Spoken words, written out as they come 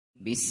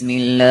بسم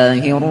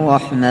الله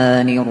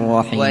الرحمن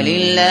الرحيم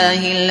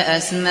ولله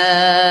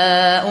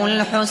الأسماء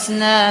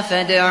الحسنى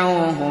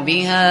فادعوه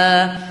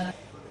بها.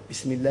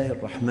 بسم الله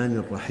الرحمن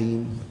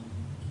الرحيم.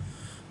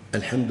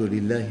 الحمد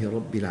لله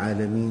رب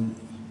العالمين،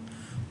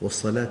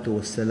 والصلاة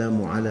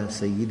والسلام على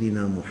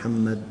سيدنا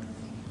محمد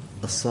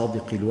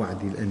الصادق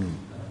الوعد الأمين.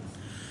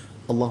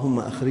 اللهم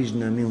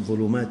أخرجنا من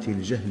ظلمات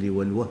الجهل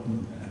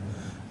والوهم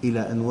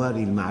إلى أنوار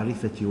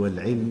المعرفة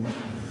والعلم،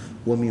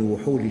 ومن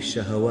وحول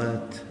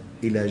الشهوات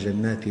إلى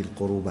جنات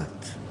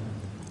القربات.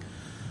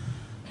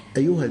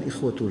 أيها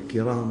الإخوة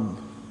الكرام،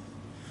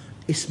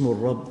 اسم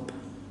الرب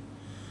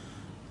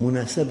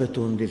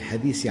مناسبة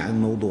للحديث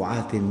عن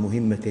موضوعات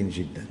مهمة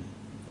جدا،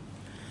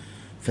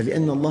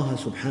 فلأن الله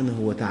سبحانه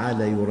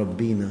وتعالى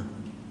يربينا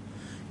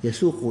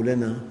يسوق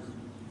لنا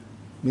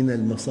من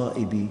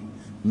المصائب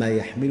ما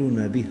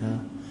يحملنا بها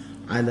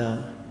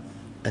على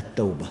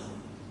التوبة.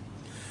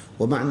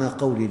 ومعنى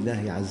قول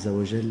الله عز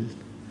وجل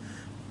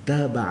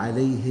تاب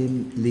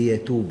عليهم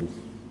ليتوبوا،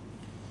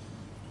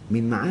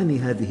 من معاني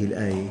هذه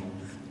الآية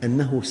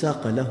أنه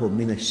ساق لهم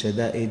من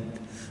الشدائد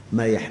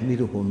ما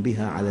يحملهم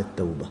بها على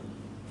التوبة.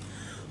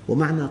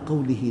 ومعنى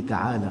قوله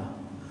تعالى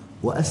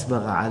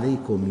وأسبغ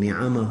عليكم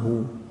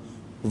نعمه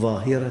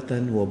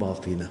ظاهرة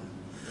وباطنة،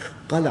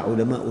 قال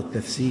علماء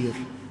التفسير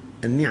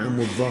النعم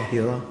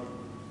الظاهرة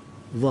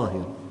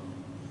ظاهر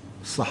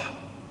الصحة،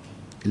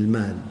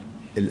 المال،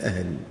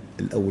 الأهل،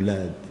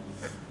 الأولاد،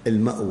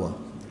 المأوى،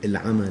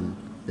 العمل،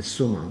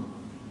 السمعة،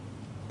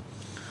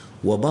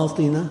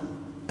 وباطنة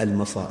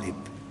المصائب.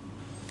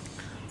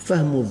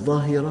 فهم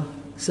الظاهرة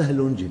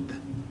سهل جدا،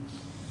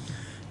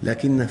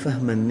 لكن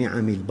فهم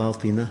النعم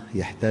الباطنة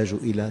يحتاج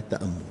إلى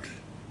تأمل.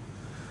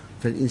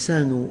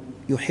 فالإنسان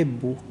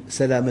يحب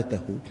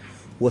سلامته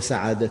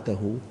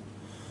وسعادته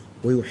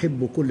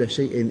ويحب كل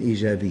شيء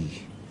إيجابي،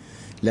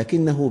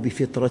 لكنه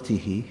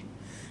بفطرته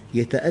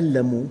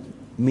يتألم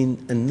من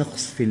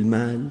النقص في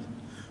المال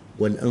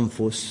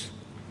والأنفس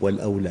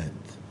والأولاد.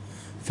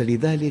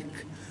 فلذلك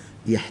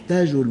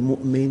يحتاج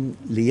المؤمن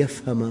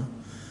ليفهم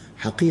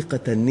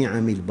حقيقة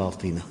النعم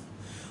الباطنة،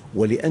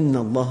 ولأن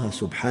الله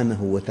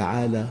سبحانه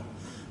وتعالى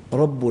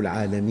رب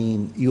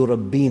العالمين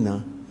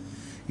يربينا،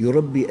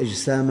 يربي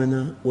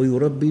أجسامنا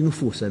ويربي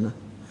نفوسنا،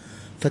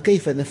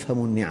 فكيف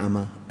نفهم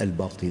النعم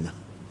الباطنة؟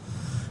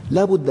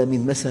 لا بد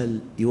من مثل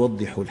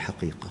يوضح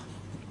الحقيقة.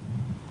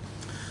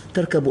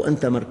 تركب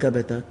أنت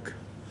مركبتك،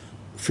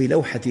 في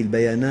لوحة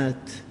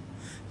البيانات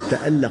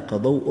تألق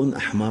ضوء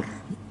أحمر،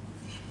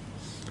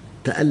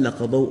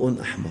 تألق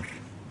ضوء أحمر.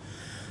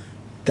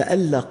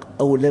 تألق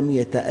أو لم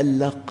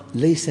يتألق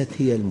ليست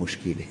هي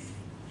المشكلة،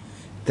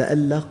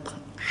 تألق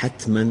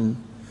حتماً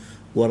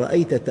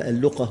ورأيت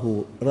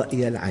تألقه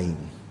رأي العين،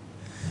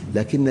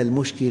 لكن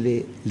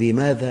المشكلة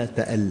لماذا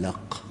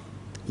تألق؟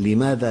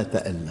 لماذا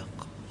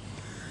تألق؟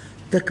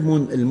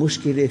 تكمن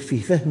المشكلة في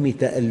فهم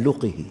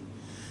تألقه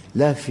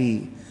لا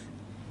في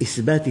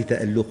إثبات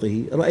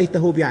تألقه.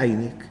 رأيته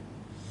بعينك،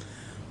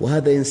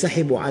 وهذا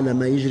ينسحب على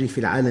ما يجري في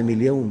العالم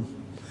اليوم.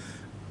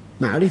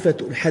 معرفة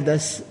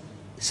الحدث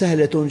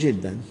سهلة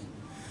جدا،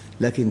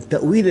 لكن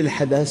تأويل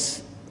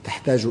الحدث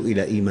تحتاج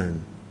إلى إيمان.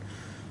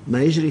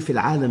 ما يجري في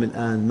العالم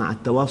الآن مع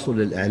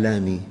التواصل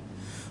الإعلامي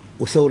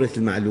وثورة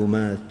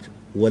المعلومات،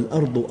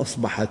 والأرض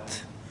أصبحت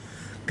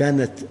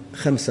كانت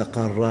 5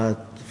 قارات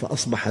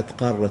فأصبحت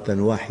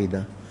قارة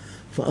واحدة،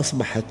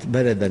 فأصبحت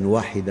بلداً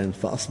واحداً،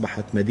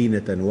 فأصبحت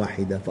مدينة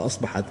واحدة،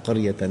 فأصبحت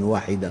قرية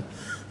واحدة،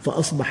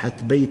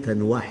 فأصبحت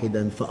بيتاً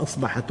واحداً،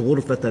 فأصبحت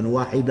غرفة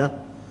واحدة.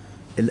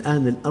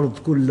 الآن الأرض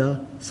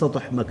كلها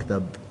سطح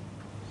مكتب.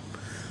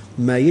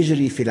 ما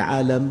يجري في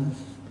العالم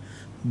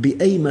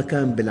بأي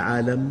مكان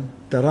بالعالم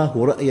تراه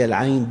رأي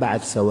العين بعد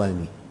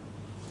ثواني.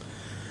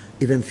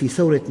 إذن في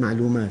ثورة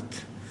معلومات.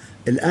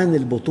 الآن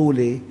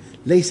البطولة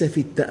ليس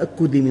في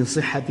التأكد من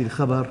صحة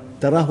الخبر،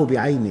 تراه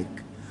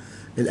بعينك.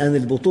 الآن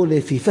البطولة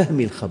في فهم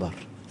الخبر،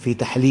 في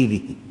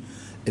تحليله.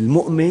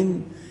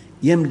 المؤمن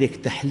يملك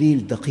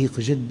تحليل دقيق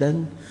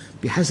جدا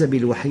بحسب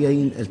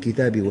الوحيين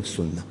الكتاب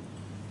والسنة.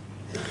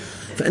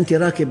 فأنت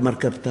راكب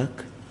مركبتك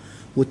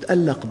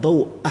وتألق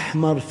ضوء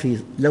أحمر في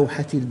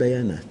لوحة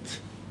البيانات،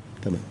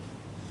 تمام.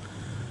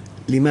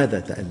 لماذا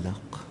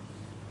تألق؟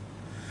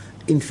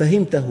 إن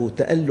فهمته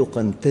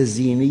تألقاً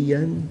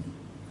تزيينياً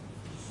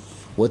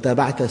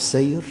وتابعت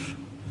السير،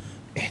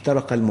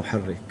 احترق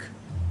المحرك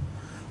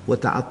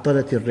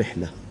وتعطلت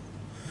الرحلة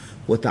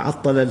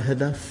وتعطل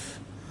الهدف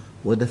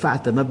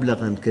ودفعت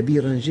مبلغاً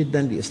كبيراً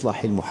جداً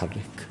لإصلاح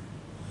المحرك.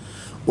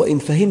 وإن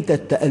فهمت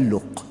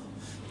التألق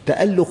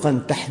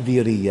تألقاً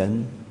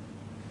تحذيرياً،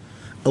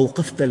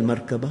 أوقفت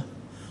المركبة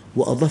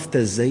وأضفت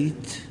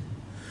الزيت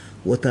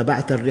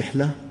وتابعت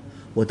الرحلة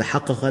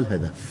وتحقق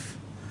الهدف.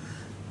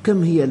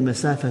 كم هي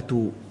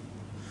المسافة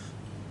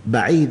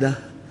بعيدة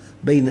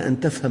بين أن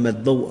تفهم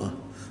الضوء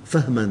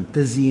فهماً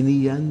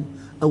تزيينياً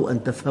أو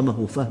أن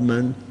تفهمه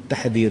فهماً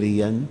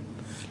تحذيرياً.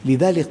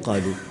 لذلك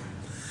قالوا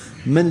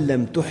من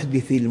لم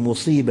تحدث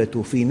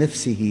المصيبة في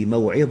نفسه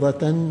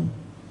موعظة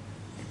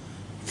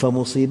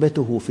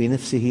فمصيبته في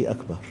نفسه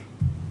أكبر.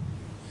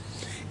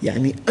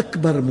 يعني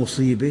أكبر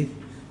مصيبة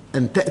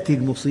أن تأتي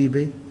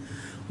المصيبة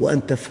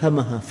وأن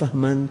تفهمها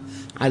فهماً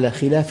على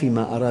خلاف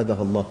ما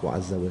أرادها الله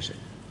عز وجل.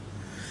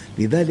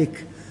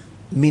 لذلك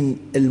من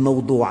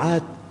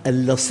الموضوعات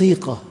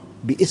اللصيقة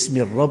باسم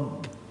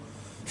الرب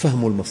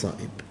فهم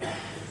المصائب،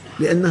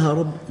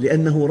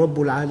 لأنه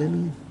رب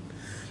العالمين،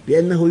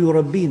 لأنه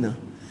يربينا،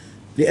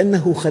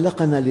 لأنه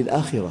خلقنا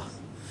للآخرة،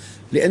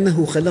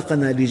 لأنه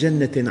خلقنا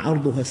لجنة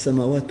عرضها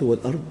السماوات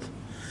والأرض،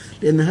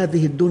 لأن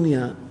هذه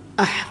الدنيا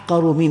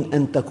أحقر من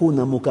أن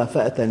تكون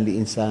مكافأة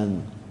لإنسان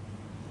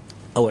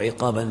أو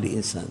عقاباً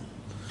لإنسان.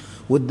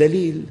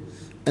 والدليل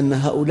أن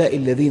هؤلاء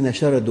الذين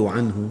شردوا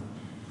عنه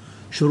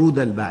شرود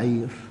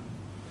البعير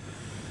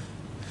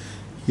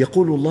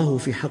يقول الله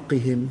في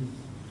حقهم: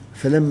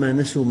 فلما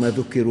نسوا ما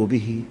ذكروا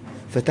به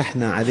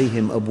فتحنا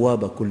عليهم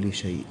أبواب كل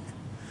شيء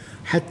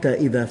حتى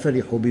إذا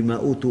فرحوا بما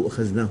أوتوا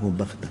أخذناهم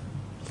بغتة.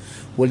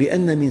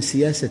 ولأن من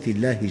سياسة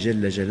الله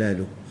جل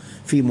جلاله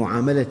في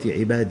معاملة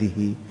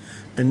عباده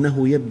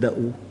أنه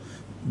يبدأ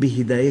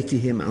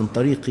بهدايتهم عن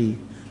طريق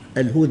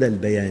الهدى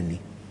البياني،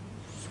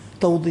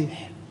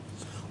 توضيح.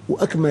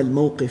 وأكمل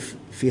موقف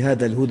في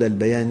هذا الهدى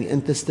البياني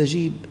أن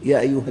تستجيب: يا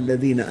أيها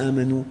الذين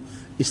آمنوا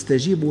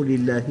استجيبوا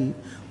لله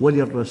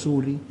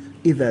وللرسول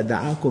إذا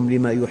دعاكم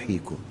لما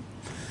يحييكم.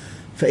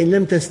 فإن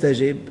لم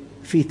تستجب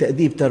في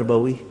تأديب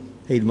تربوي،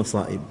 هي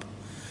المصائب: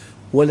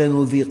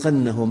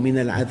 ولنذيقنهم من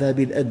العذاب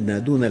الأدنى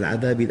دون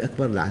العذاب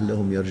الأكبر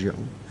لعلهم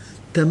يرجعون.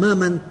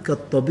 تماماً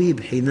كالطبيب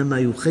حينما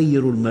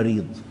يخير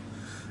المريض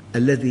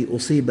الذي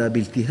أصيب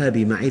بالتهاب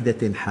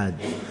معدة حاد،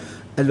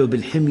 قال له: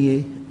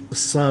 بالحمية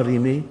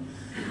الصارمة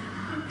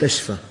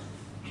تشفى،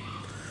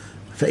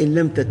 فإن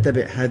لم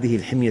تتبع هذه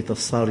الحمية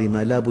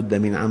الصارمة لا بد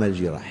من عمل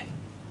جراحي.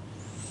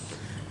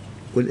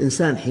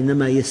 والإنسان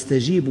حينما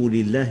يستجيب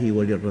لله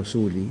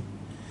وللرسول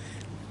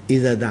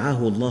إذا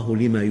دعاه الله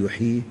لما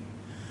يحييه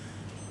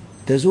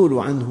تزول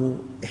عنه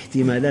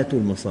احتمالات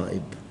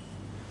المصائب،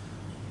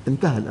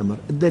 انتهى الأمر.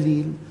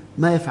 الدليل: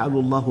 ما يفعل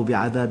الله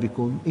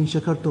بعذابكم إن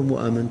شكرتم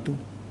وآمنتم.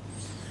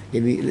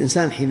 يعني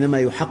الإنسان حينما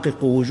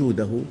يحقق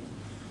وجوده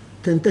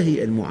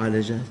تنتهي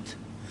المعالجات.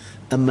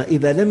 أما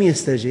إذا لم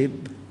يستجب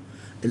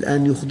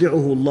الآن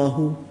يخضعه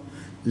الله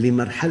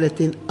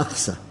لمرحلة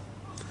أقصى،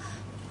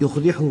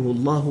 يخضعه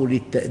الله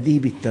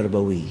للتأديب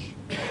التربوي.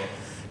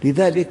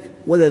 لذلك: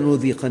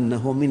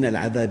 ولنذيقنهم من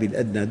العذاب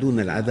الأدنى دون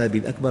العذاب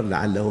الأكبر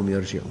لعلهم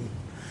يرجعون.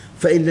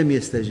 فإن لم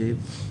يستجب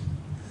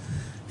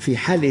في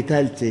حالة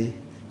ثالثة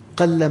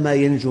قلما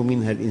ينجو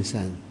منها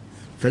الإنسان: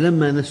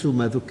 فلما نسوا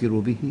ما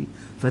ذكروا به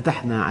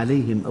فتحنا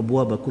عليهم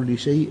أبواب كل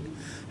شيء.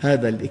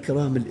 هذا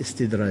الإكرام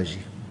الاستدراجي.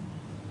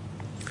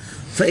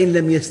 فإن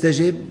لم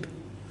يستجب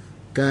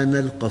كان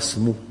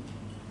القصم.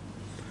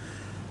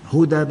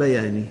 هدى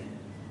بياني،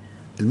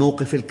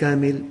 الموقف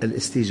الكامل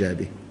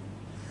الاستجابة.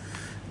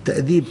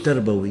 تأديب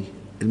تربوي،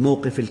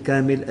 الموقف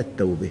الكامل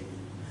التوبة.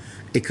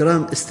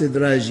 إكرام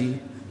استدراجي،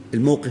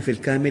 الموقف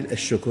الكامل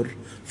الشكر.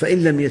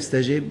 فإن لم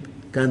يستجب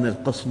كان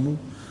القصم.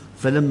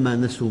 فلما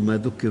نسوا ما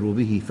ذكروا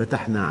به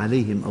فتحنا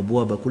عليهم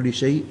أبواب كل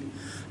شيء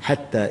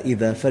حتى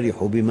إذا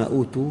فرحوا بما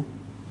أوتوا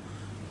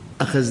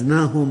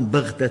أخذناهم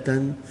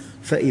بغتة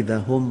فإذا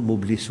هم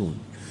مبلسون.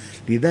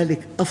 لذلك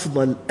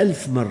أفضل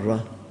 1000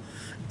 مرة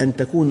أن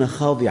تكون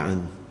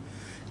خاضعاً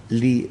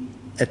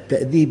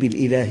للتأديب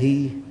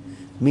الإلهي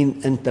من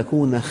أن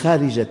تكون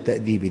خارج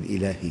التأديب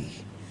الإلهي.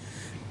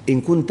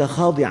 إن كنت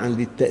خاضعاً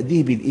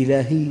للتأديب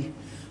الإلهي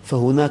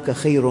فهناك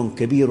خير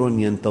كبير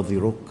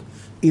ينتظرك.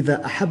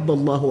 إذا أحب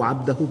الله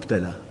عبده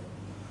ابتلاه،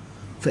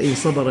 فإن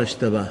صبر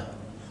اجتباه،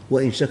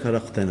 وإن شكر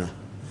اقتناه.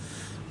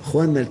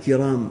 أخواننا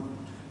الكرام،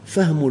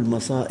 فهم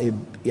المصائب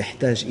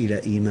يحتاج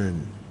إلى إيمان،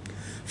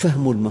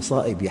 فهم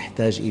المصائب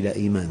يحتاج إلى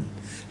إيمان.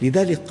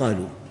 لذلك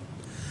قالوا: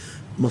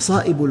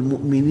 مصائب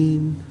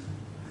المؤمنين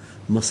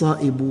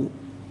مصائب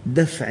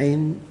دفع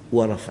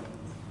ورفع.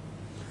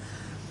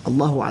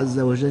 الله عز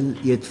وجل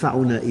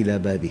يدفعنا إلى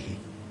بابه،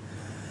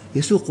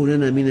 يسوق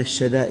لنا من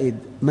الشدائد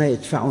ما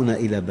يدفعنا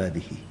إلى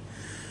بابه.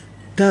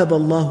 تاب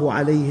الله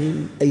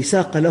عليهم، أي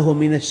ساق لهم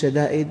من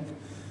الشدائد،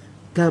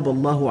 تاب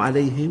الله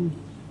عليهم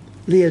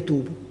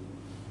ليتوبوا.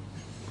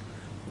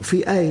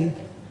 وفي آية: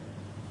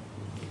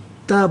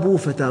 تابوا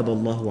فتاب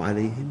الله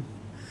عليهم.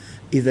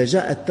 إذا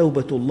جاءت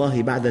توبة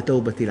الله بعد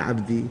توبة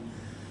العبد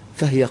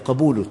فهي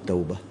قبول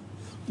التوبة،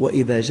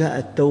 وإذا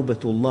جاءت توبة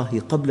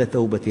الله قبل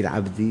توبة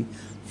العبد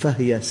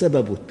فهي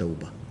سبب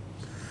التوبة.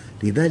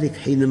 لذلك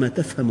حينما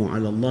تفهم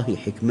على الله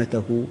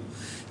حكمته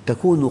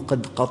تكون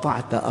قد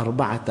قطعت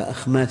 4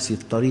 أخماس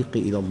الطريق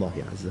إلى الله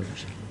عز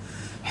وجل.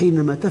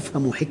 حينما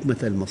تفهم حكمة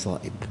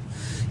المصائب،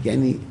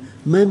 يعني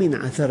ما من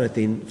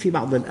عثرة في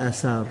بعض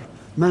الآثار،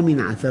 ما من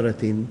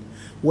عثرة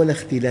ولا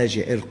اختلاج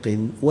عرق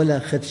ولا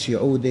خدش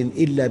عود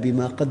إلا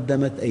بما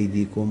قدمت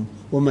أيديكم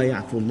وما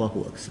يعفو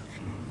الله أكثر.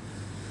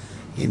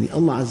 يعني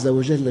الله عز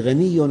وجل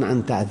غني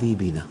عن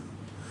تعذيبنا،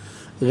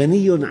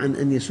 غني عن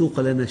أن يسوق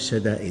لنا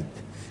الشدائد.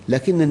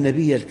 لكن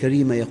النبي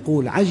الكريم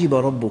يقول: عجب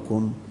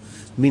ربكم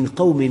من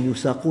قوم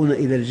يساقون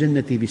إلى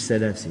الجنة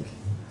بالسلاسل.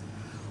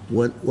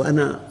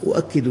 وأنا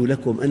أؤكد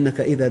لكم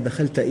أنك إذا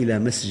دخلت إلى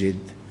مسجد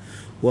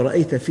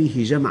ورأيت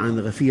فيه جمعا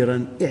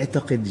غفيرا،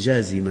 اعتقد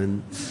جازما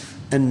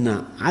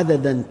أن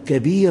عددا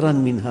كبيرا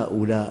من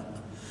هؤلاء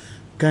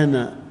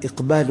كان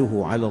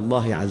إقباله على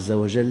الله عز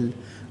وجل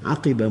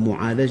عقب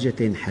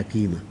معالجة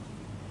حكيمة.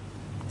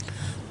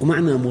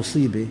 ومعنى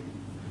مصيبة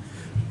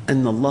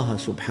أن الله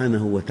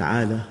سبحانه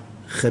وتعالى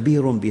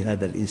خبير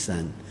بهذا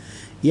الإنسان،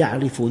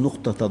 يعرف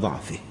نقطة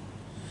ضعفه،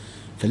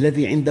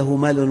 فالذي عنده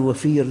مال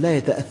وفير لا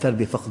يتأثر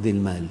بفقد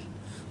المال،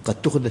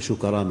 قد تخدش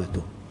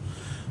كرامته،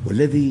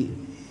 والذي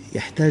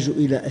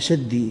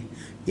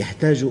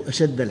يحتاج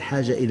أشد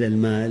الحاجة إلى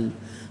المال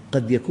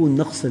قد يكون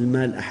نقص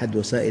المال أحد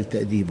وسائل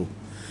تأديبه.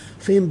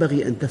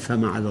 فينبغي أن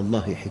تفهم على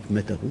الله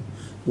حكمته،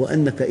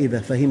 وأنك إذا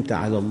فهمت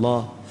على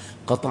الله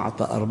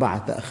قطعت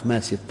 4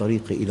 أخماس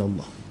الطريق إلى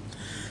الله.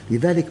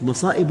 لذلك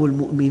مصائب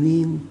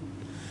المؤمنين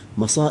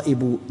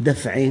مصائب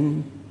دفع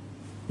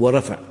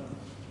ورفع.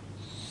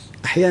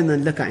 أحيانا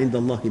لك عند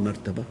الله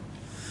مرتبة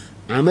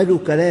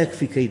عملك لا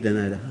يكفي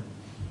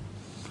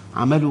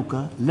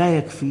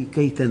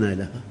كي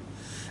تنالها،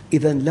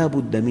 إذن لا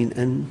بد من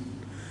أن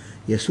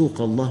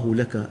يسوق الله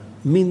لك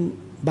من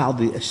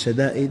بعض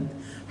الشدائد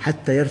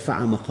حتى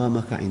يرفع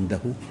مقامك عنده.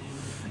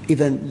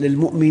 إذن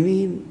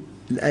للمؤمنين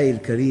الآية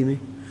الكريمة: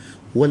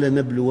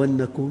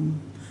 ولنبلونكم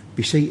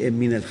بشيء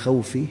من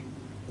الخوف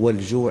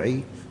والجوع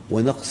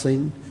ونقص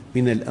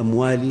من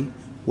الأموال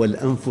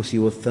والأنفس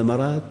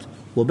والثمرات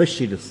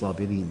وبشر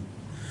الصابرين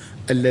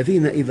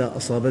الذين إذا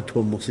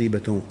أصابتهم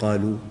مصيبة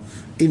قالوا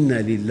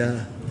إنا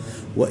لله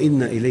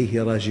وإنا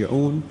إليه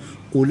راجعون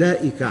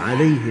أولئك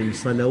عليهم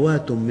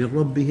صلوات من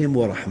ربهم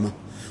ورحمة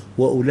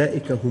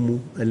وأولئك هم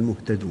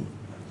المهتدون.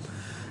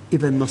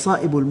 إذن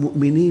مصائب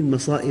المؤمنين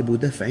مصائب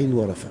دفع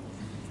ورفع،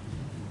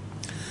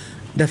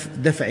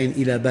 دفع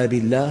إلى باب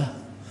الله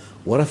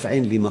ورفع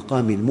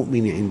لمقام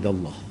المؤمن عند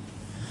الله.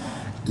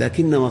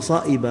 لكن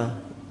مصائب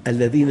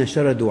الذين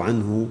شردوا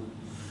عنه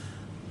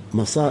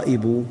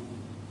مصائب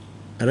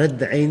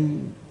ردع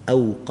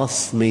أو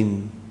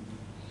قصم.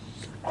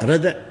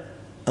 ردع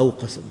أو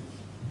قصم،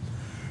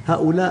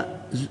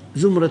 هؤلاء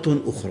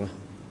زمرة أخرى.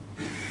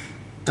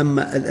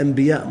 أما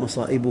الأنبياء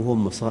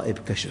مصائبهم مصائب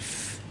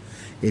كشف،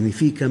 يعني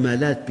في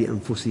كمالات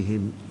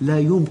بأنفسهم لا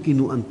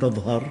يمكن أن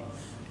تظهر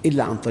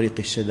إلا عن طريق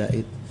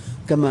الشدائد،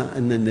 كما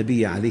أن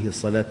النبي عليه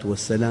الصلاة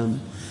والسلام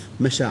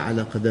مشى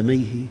على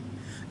قدميه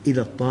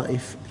إلى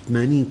الطائف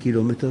 80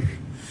 كيلومتر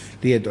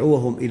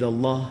ليدعوهم إلى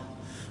الله،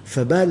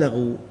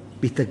 فبالغوا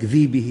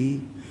بتكذيبه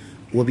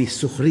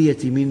وبالسخرية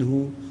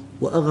منه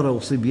وأغروا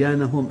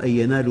صبيانهم أن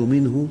ينالوا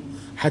منه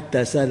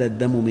حتى سال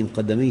الدم من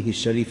قدميه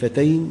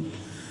الشريفتين،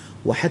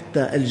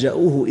 وحتى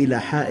ألجأوه إلى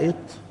حائط،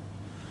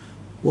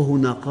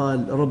 وهنا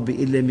قال: رب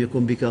إن لم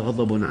يكن بك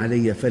غضب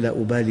علي فلا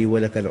أبالي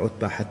ولك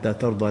العتبى حتى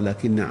ترضى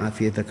لكن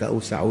عافيتك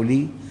أوسع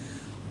لي.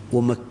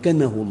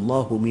 ومكنه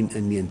الله من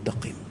أن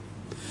ينتقم.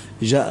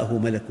 جاءه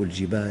ملك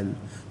الجبال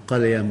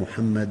قال: يا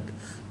محمد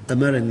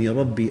أمرني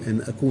ربي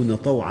أن أكون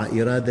طوع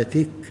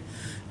إرادتك،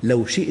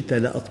 لو شئت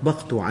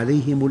لأطبقت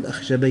عليهم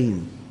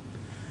الأخشبين.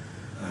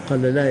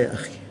 قال: لا يا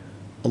أخي،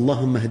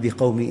 اللهم اهد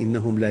قومي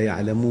إنهم لا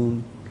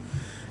يعلمون،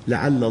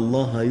 لعل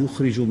الله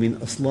يخرج من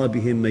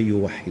أصلابهم من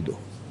يوحده.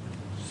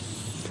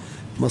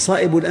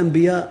 مصائب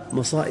الأنبياء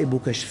مصائب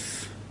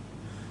كشف،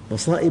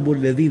 مصائب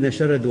الذين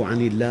شردوا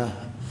عن الله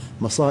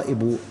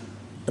مصائب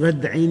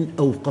ردع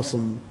أو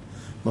قصم،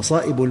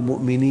 مصائب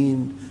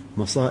المؤمنين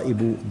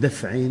مصائب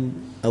دفع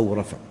أو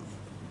رفع.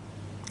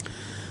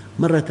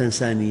 مرة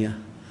ثانية: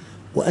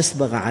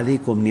 وأسبغ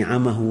عليكم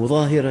نعمه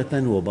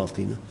ظاهرة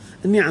وباطنة.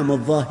 النعم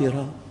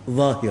الظاهرة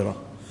ظاهرة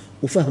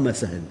وفهم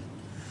سهل،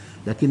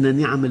 لكن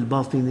النعم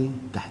الباطنة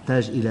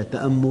تحتاج إلى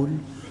تأمل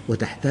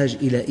وتحتاج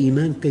إلى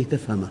إيمان كي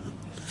تفهمها.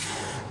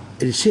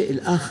 الشيء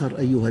الآخر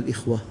أيها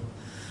الإخوة،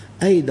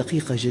 آية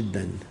دقيقة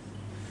جدا،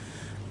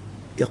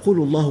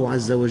 يقول الله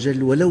عز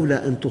وجل: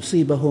 ولولا أن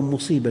تصيبهم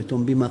مصيبة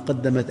بما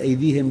قدمت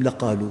أيديهم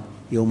لقالوا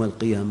يوم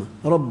القيامة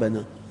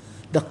ربنا.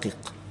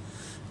 دقق: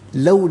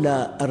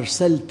 لولا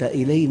أرسلت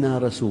إلينا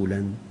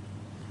رسولا،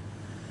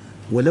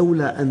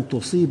 ولولا أن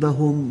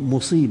تصيبهم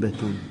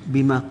مصيبة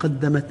بما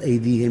قدمت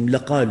أيديهم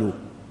لقالوا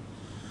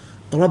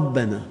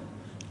ربنا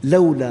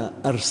لولا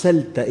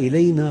أرسلت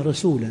إلينا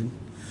رسولا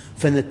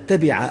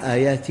فنتبع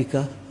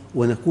آياتك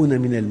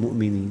ونكون من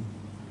المؤمنين.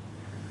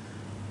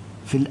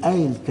 في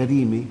الآية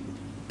الكريمة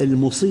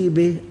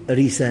المصيبة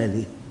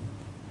رسالة،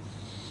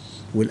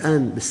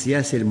 والآن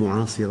بالسياسة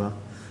المعاصرة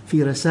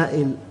في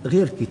رسائل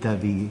غير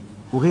كتابية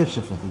وغير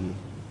شفهية،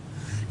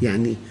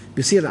 يعني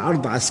يصير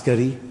عرض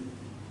عسكري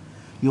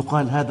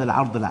يقال هذا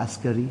العرض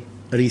العسكري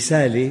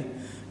رسالة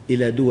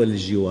إلى دول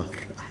الجوار.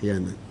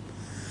 أحياناً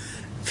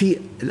في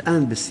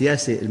الآن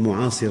بالسياسة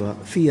المعاصرة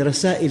في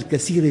رسائل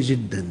كثيرة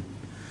جداً،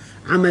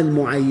 عمل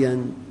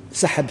معين،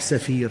 سحب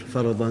سفير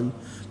فرضاً،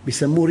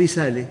 يسموه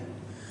رسالة.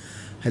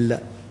 هلأ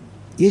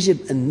يجب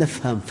أن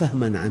نفهم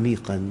فهماً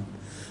عميقاً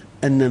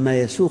أن ما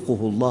يسوقه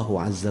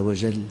الله عز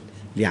وجل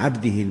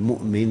لعبده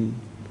المؤمن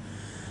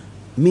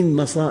من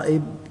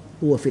مصائب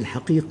هو في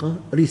الحقيقة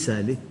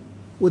رسالة،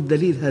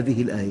 والدليل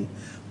هذه الآية: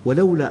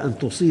 ولولا أن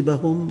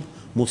تصيبهم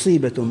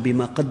مصيبة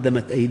بما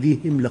قدمت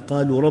أيديهم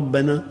لقالوا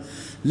ربنا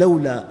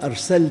لولا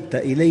أرسلت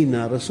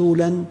إلينا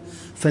رسولا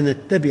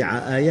فنتبع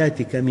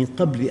آياتك من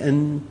قبل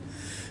أن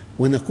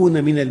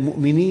ونكون من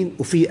المؤمنين،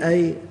 وفي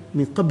آية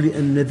من قبل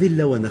أن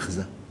نذل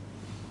ونخزى.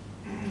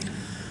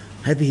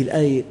 هذه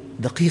الآية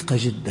دقيقة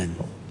جدا،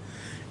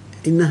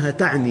 إنها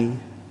تعني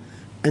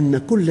أن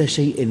كل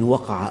شيء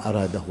وقع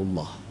أراده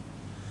الله،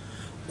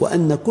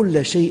 وأن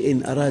كل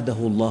شيء أراده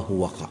الله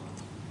وقع،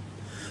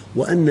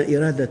 وأن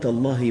إرادة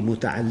الله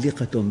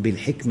متعلقة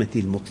بالحكمة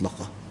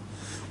المطلقة،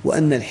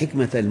 وأن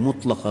الحكمة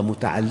المطلقة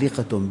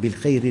متعلقة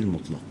بالخير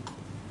المطلق.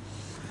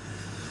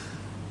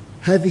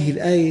 هذه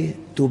الآية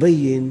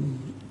تبين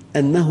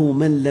أنه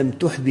من لم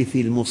تحدث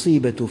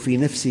المصيبة في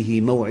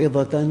نفسه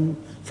موعظة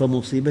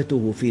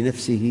فمصيبته في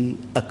نفسه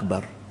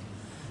أكبر.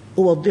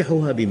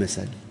 أوضحها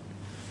بمثل.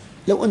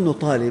 لو أن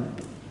طالب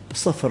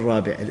بالصف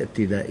الرابع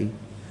الابتدائي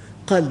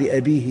قال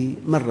لأبيه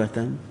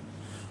مرة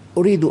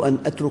أريد أن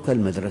أترك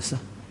المدرسة،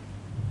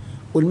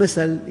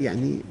 والمثل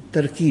يعني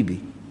تركيبي،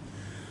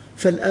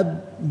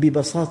 فالأب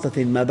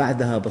ببساطة ما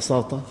بعدها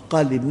بساطة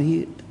قال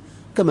لابنه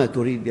كما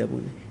تريد يا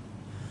بني.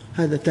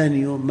 هذا ثاني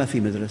يوم ما في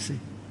مدرسة،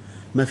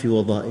 ما في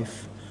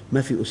وظائف،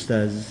 ما في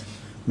أستاذ،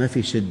 ما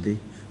في شدة،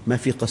 ما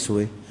في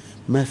قسوة،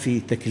 ما في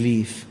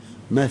تكليف،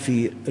 ما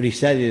في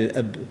رسالة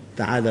للأب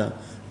تعال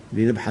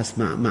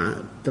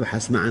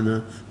تبحث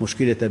معنا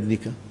مشكلة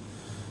ابنك.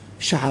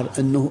 شعر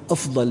أنه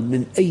أفضل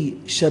من أي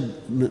شاب،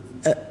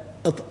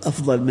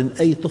 أفضل من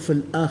أي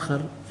طفل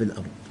آخر في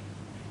الأرض.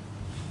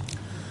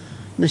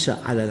 نشأ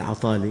على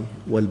العطالة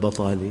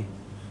والبطالة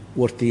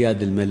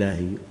وارتياد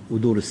الملاهي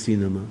ودور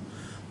السينما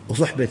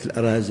وصحبة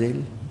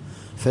الأراذل،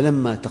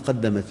 فلما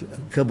تقدمت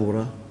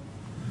كبر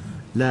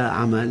لا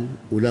عمل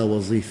ولا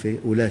وظيفة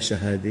ولا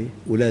شهادة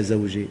ولا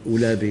زوجة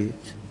ولا بيت،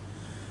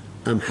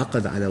 قام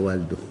حقد على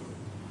والده.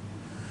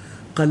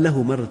 قال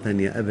له مرة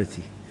يا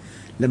أبتي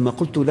لما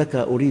قلت لك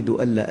أريد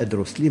ألا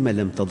أدرس لم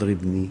لم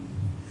تضربني؟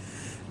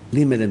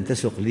 لم لم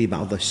تسق لي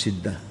بعض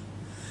الشدة؟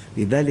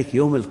 لذلك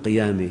يوم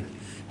القيامة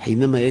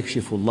حينما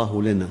يكشف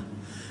الله لنا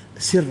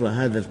سر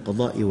هذا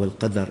القضاء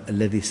والقدر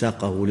الذي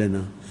ساقه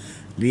لنا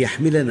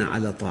ليحملنا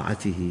على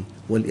طاعته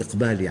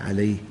والإقبال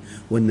عليه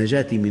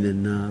والنجاة من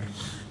النار،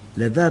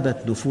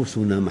 لذابت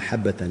نفوسنا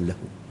محبة له.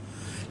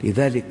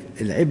 لذلك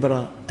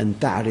العبرة أن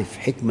تعرف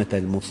حكمة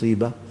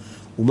المصيبة.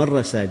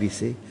 ومرة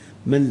ثالثة،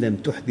 من لم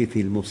تحدث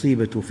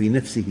المصيبة في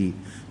نفسه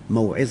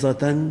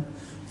موعظة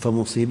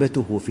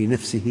فمصيبته في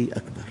نفسه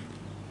أكبر.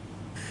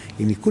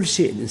 يعني كل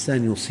شيء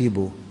الإنسان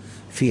يصيبه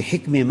في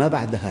حكمة ما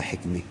بعدها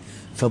حكمة.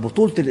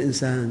 فبطولة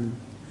الإنسان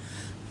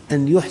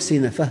أن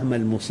يحسن فهم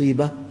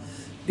المصيبة،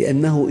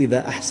 لأنه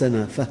إذا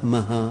أحسن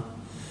فهمها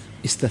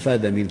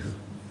استفاد منها،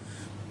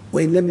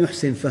 وإن لم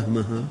يحسن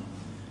فهمها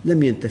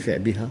لم ينتفع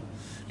بها.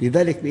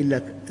 لذلك يقول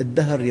لك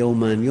الدهر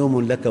يومان،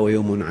 يوم لك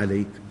ويوم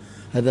عليك.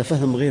 هذا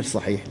فهم غير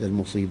صحيح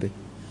للمصيبة.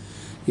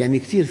 يعني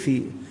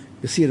كثير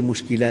يصير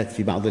مشكلات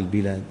في بعض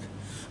البلاد.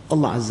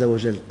 الله عز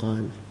وجل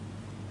قال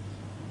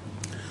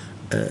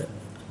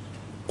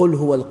قل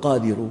هو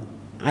القادر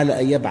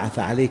على أن يبعث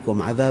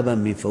عليكم عذابا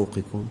من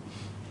فوقكم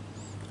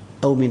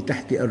أو من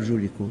تحت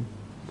أرجلكم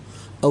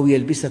أو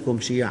يلبسكم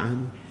شيعا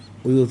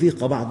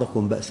ويذيق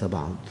بعضكم بأس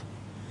بعض.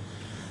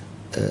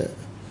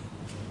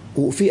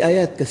 وفي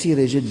آيات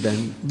كثيرة جدا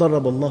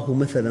ضرب الله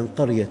مثلا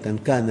قرية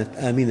كانت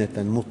آمنة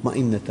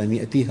مطمئنة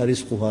يأتيها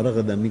رزقها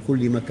رغدا من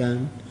كل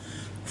مكان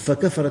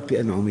فكفرت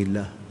بأنعم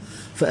الله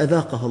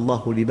فأذاقها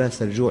الله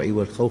لباس الجوع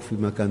والخوف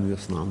بما كانوا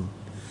يصنعون.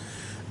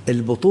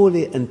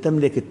 البطولة أن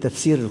تملك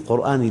التفسير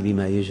القرآني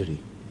لما يجري.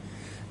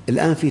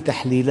 الآن في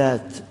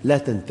تحليلات لا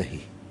تنتهي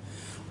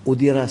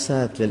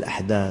ودراسات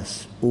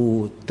للأحداث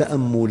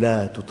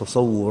وتأملات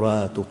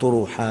وتصورات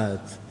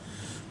وطروحات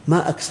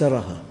ما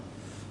أكثرها.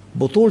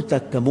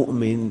 بطولتك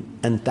كمؤمن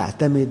أن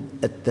تعتمد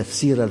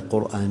التفسير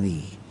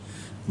القرآني.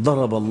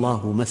 ضرب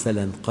الله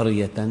مثلا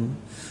قرية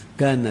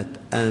كانت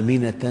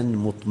آمنة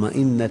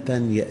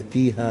مطمئنة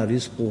يأتيها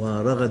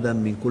رزقها رغدا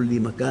من كل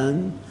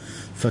مكان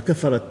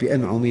فكفرت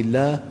بأنعم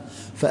الله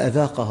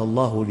فأذاقها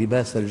الله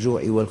لباس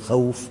الجوع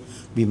والخوف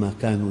بما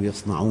كانوا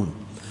يصنعون.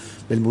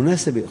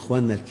 بالمناسبة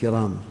إخواننا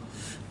الكرام،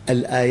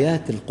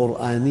 الآيات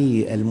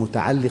القرآنية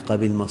المتعلقة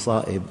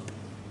بالمصائب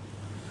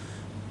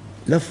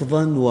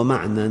لفظاً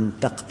ومعنى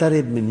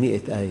تقترب من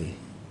 100 آية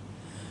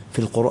في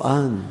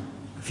القرآن،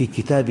 في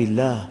كتاب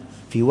الله،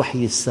 في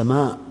وحي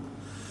السماء.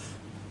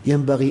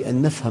 ينبغي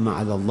أن نفهم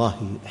على الله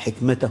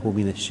حكمته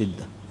من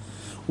الشدة،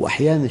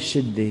 وأحيانا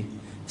الشدة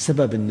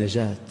سبب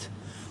النجاة.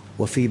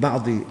 وفي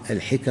بعض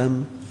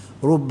الحكم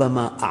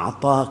ربما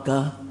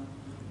أعطاك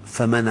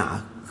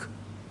فمنعك،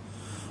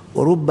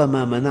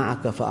 وربما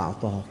منعك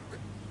فأعطاك.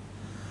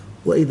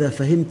 وإذا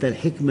فهمت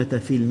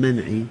الحكمة في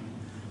المنع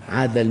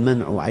عاد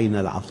المنع عين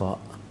العطاء.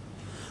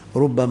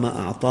 ربما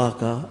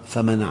أعطاك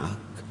فمنعك،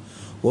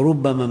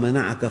 وربما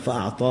منعك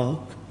فأعطاك.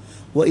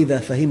 وإذا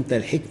فهمت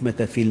الحكمة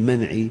في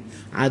المنع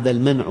عاد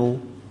المنع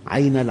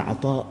عين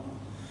العطاء.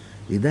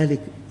 لذلك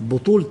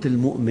بطولة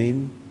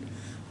المؤمن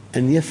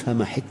أن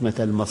يفهم حكمة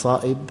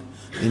المصائب.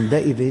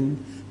 عندئذ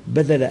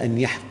بدل أن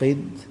يحقد،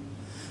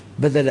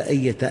 بدل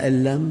أن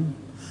يتألم،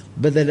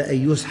 بدل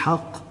أن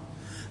يسحق،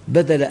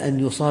 بدل أن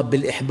يصاب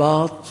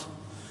بالإحباط،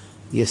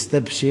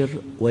 يستبشر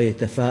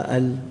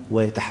ويتفاءل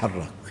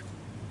ويتحرك.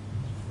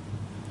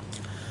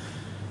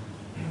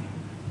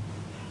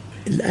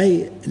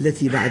 الآية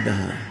التي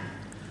بعدها: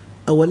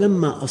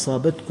 أولما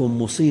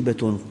أصابتكم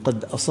مصيبة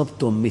قد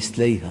أصبتم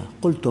مثليها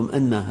قلتم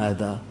أنى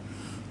هذا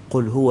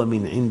قل هو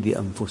من عند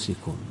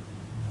أنفسكم.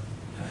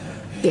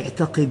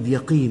 اعتقد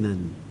يقينا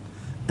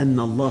أن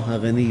الله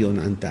غني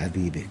عن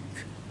تعذيبك.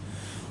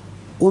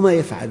 وما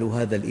يفعل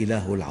هذا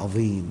الإله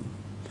العظيم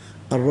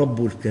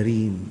الرب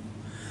الكريم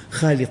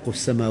خالق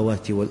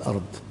السماوات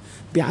والأرض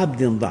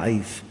بعبد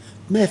ضعيف؟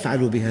 ما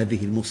يفعل بهذه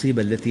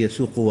المصيبة التي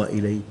يسوقها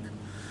إليك؟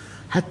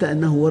 حتى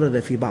أنه ورد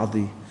في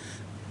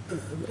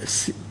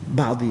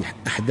بعض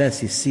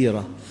أحداث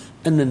السيرة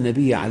أن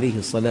النبي عليه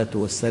الصلاة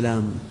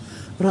والسلام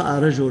رأى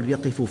رجل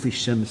يقف في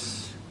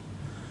الشمس،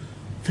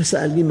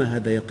 فسأل: لما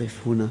هذا يقف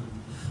هنا؟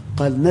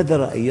 قال: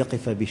 نذر أن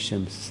يقف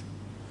بالشمس.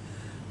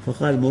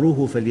 فقال: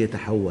 مروه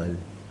فليتحول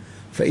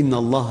فإن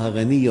الله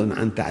غني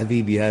عن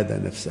تعذيب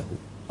هذا نفسه.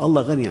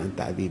 الله غني عن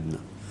تعذيبنا.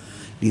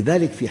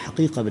 لذلك في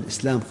حقيقة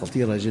بالإسلام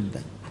خطيرة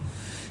جدا،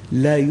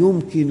 لا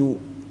يمكن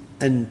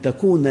أن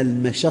تكون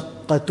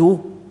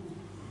المشقة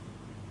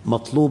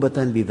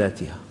مطلوبة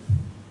لذاتها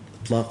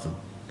إطلاقا.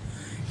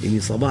 يعني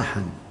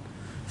صباحا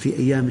في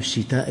أيام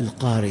الشتاء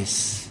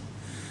القارس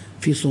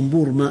في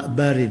صنبور ماء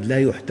بارد لا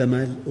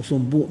يحتمل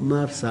وصنبور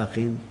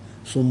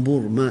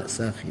ماء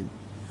ساخن،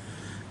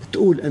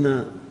 تقول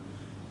أنا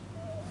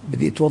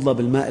بدي أتوضأ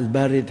بالماء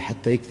البارد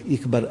حتى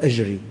يكبر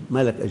أجري.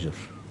 ما لك أجر،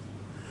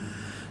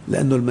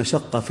 لأن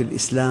المشقة في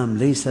الإسلام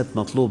ليست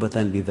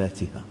مطلوبة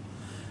لذاتها.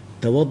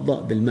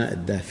 توضأ بالماء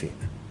الدافئ.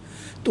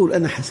 تقول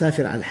أنا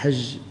حسافر على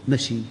الحج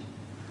مشي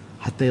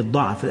حتى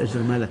يتضاعف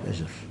الأجر. ما لك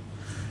أجر.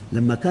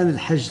 لما كان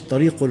الحج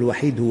طريقه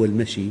الوحيد هو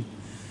المشي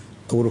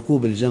أو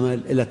ركوب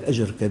الجمل لك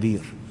أجر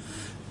كبير.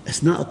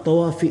 أثناء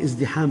الطواف في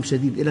ازدحام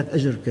شديد لك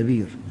أجر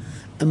كبير.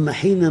 أما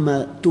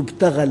حينما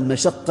تبتغى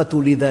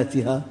المشقة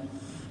لذاتها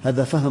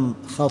هذا فهم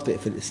خاطئ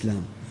في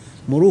الإسلام.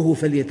 مروه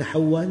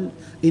فليتحول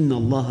إن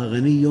الله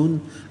غني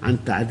عن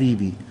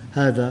تعذيب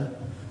هذا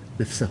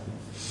نفسه.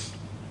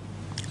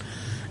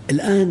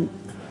 الآن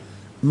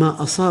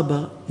ما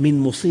أصاب من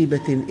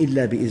مصيبة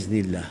إلا بإذن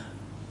الله.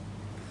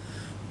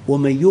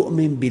 ومن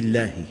يؤمن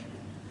بالله،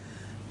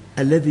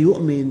 الذي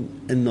يؤمن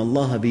أن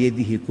الله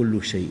بيده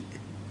كل شيء،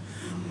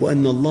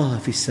 وأن الله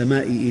في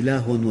السماء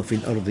إله وفي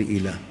الأرض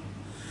إله،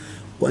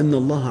 وأن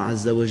الله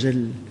عز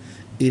وجل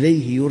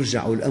إليه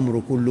يرجع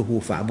الأمر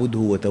كله فاعبده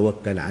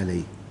وتوكل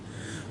عليه،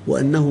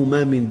 وأنه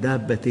ما من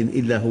دابة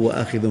إلا هو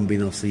آخذ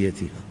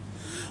بناصيتها،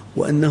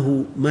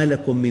 وأنه ما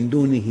لكم من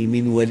دونه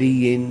من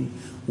ولي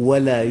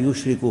ولا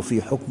يشرك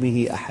في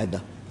حكمه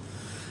أحدا.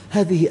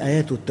 هذه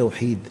آيات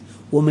التوحيد.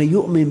 ومن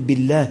يؤمن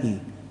بالله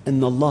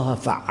أن الله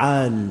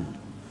فعال،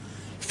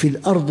 في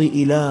الأرض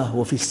إله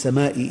وفي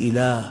السماء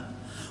إله،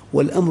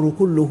 والأمر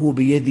كله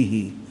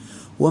بيده،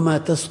 وما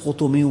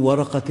تسقط من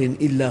ورقة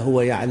إلا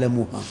هو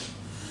يعلمها.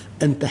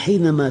 أنت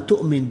حينما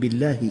تؤمن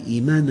بالله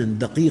إيمانا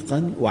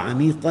دقيقا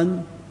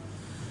وعميقا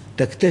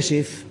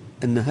تكتشف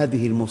أن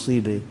هذه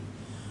المصيبة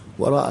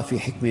وراء في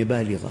حكمة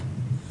بالغة.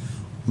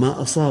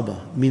 ما أصاب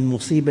من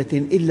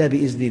مصيبة إلا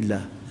بإذن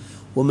الله.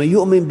 ومن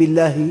يؤمن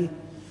بالله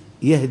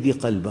يهدي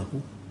قلبه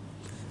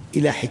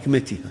إلى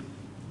حكمتها.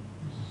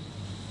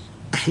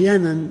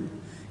 أحيانا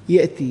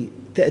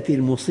تأتي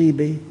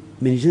المصيبة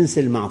من جنس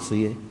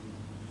المعصية.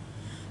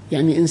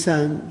 يعني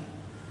إنسان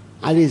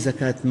عليه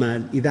زكاة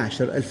مال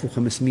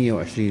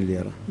 11,520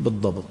 ليرة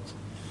بالضبط،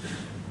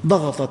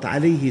 ضغطت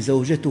عليه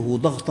زوجته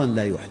ضغطا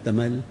لا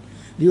يحتمل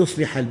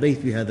ليصلح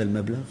البيت بهذا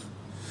المبلغ،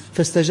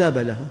 فاستجاب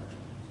لها.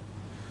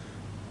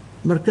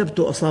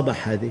 مركبته أصاب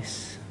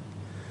حادث،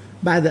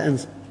 بعد أن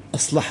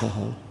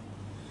أصلحها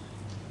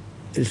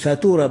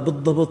الفاتورة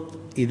بالضبط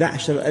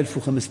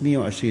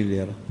 11,520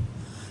 ليرة.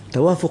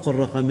 توافق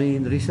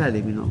الرقمين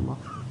رسالة من الله.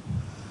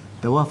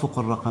 توافق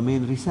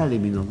الرقمين رسالة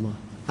من الله.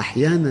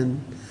 أحيانا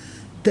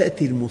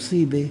تأتي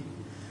المصيبة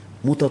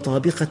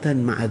متطابقة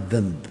مع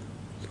الذنب،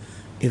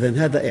 إذن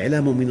هذا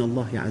إعلام من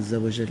الله عز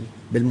وجل.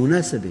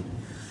 بالمناسبة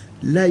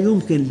لا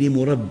يمكن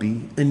لمربي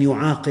أن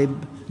يعاقب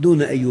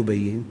دون أن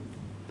يبين.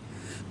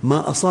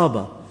 ما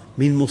أصاب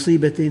من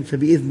مصيبة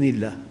فبإذن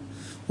الله.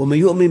 ومن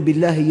يؤمن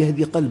بالله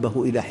يهدي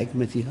قلبه إلى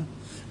حكمتها.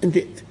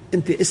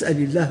 أنت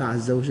اسأل الله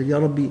عز وجل: يا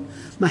ربي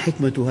ما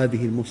حكمة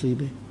هذه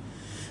المصيبة؟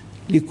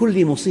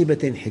 لكل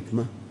مصيبة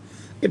حكمة،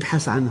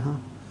 ابحث عنها.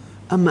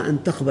 أما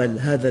أن تقبل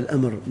هذا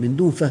الأمر من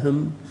دون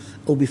فهم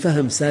أو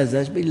بفهم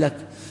ساذج، بيقول لك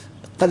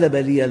قلب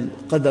لي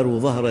القدر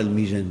ظهر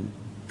المجن.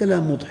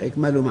 كلام مضحك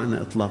ما له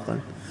معنى إطلاقا.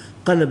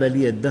 قلب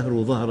لي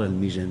الدهر ظهر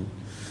المجن.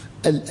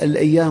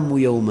 الأيام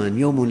يومان،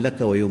 يوم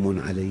لك ويوم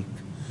عليك.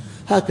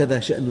 هكذا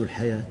شأن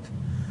الحياة.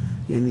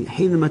 يعني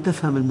حينما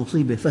تفهم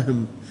المصيبة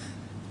فهم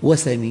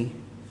وثني،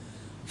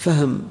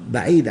 فهم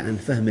بعيد عن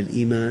فهم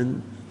الإيمان،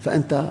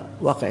 فأنت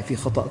واقع في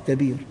خطأ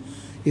كبير.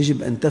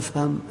 يجب أن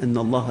تفهم أن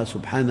الله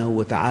سبحانه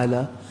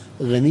وتعالى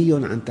غني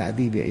عن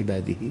تعذيب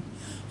عباده،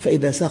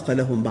 فإذا ساق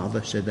لهم بعض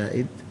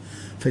الشدائد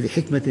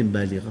فلحكمة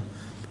بالغة.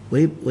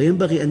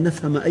 وينبغي أن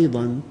نفهم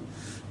أيضا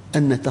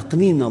أن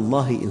تقنين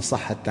الله إن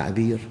صح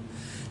التعبير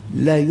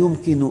لا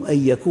يمكن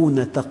أن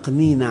يكون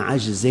تقنين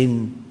عجز،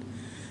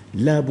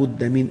 لا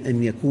بد من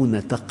أن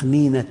يكون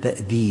تقنين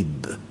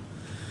تأديب.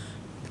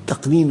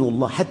 تقنين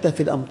الله حتى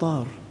في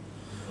الأمطار،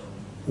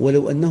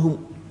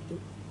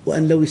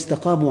 وأن لو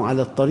استقاموا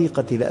على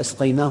الطريقة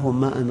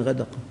لأسقيناهم ماء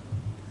غدقا،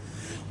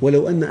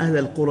 ولو أن أهل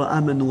القرى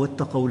آمنوا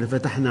واتقوا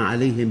لفتحنا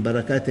عليهم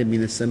بركات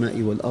من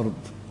السماء والأرض.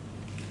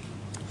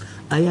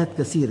 آيات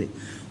كثيرة.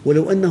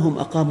 ولو أنهم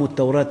أقاموا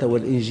التوراة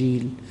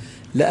والإنجيل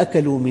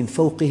لأكلوا من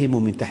فوقهم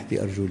ومن تحت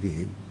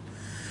أرجلهم.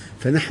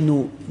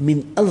 فنحن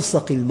من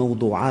ألصق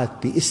الموضوعات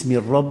باسم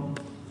الرب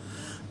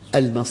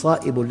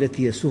المصائب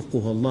التي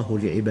يسوقها الله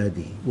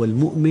لعباده،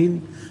 والمؤمن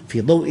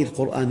في ضوء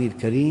القرآن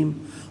الكريم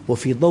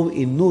وفي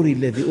ضوء النور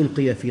الذي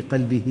ألقي في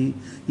قلبه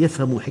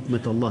يفهم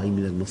حكمة الله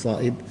من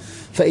المصائب.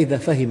 فإذا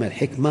فهم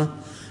الحكمة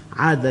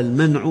عاد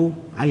المنع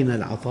عين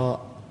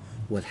العطاء،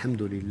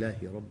 والحمد لله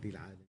رب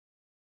العالمين.